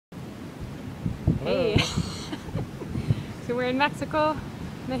Hey. So we're in Mexico,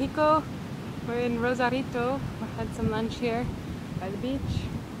 Mexico. We're in Rosarito. We had some lunch here by the beach.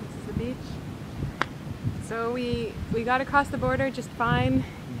 This is the beach. So we got across the border just fine.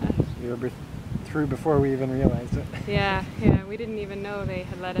 We were through before we even realized it. Yeah, we didn't even know they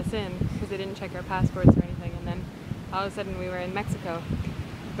had let us in because they didn't check our passports or anything, and then all of a sudden we were in Mexico.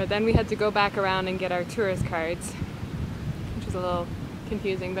 But then we had to go back around and get our tourist cards, which was a little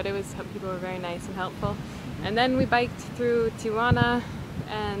confusing, but people were very nice and helpful. And then we biked through Tijuana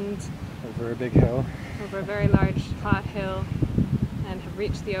and Over a big hill. over a very large flat hill and have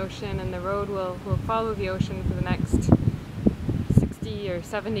reached the ocean, and the road will follow the ocean for the next 60 or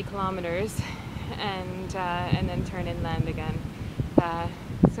 70 kilometers and then turn inland again.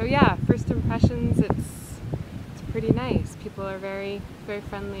 So yeah, first impressions, it's pretty nice. People are very, very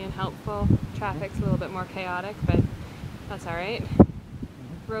friendly and helpful. Traffic's a little bit more chaotic, but that's alright.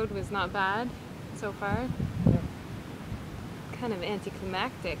 Road was not bad so far. Yeah. Kind of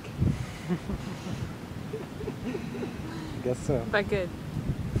anticlimactic. I guess so. But good.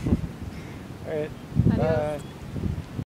 Alright. Adios. Bye.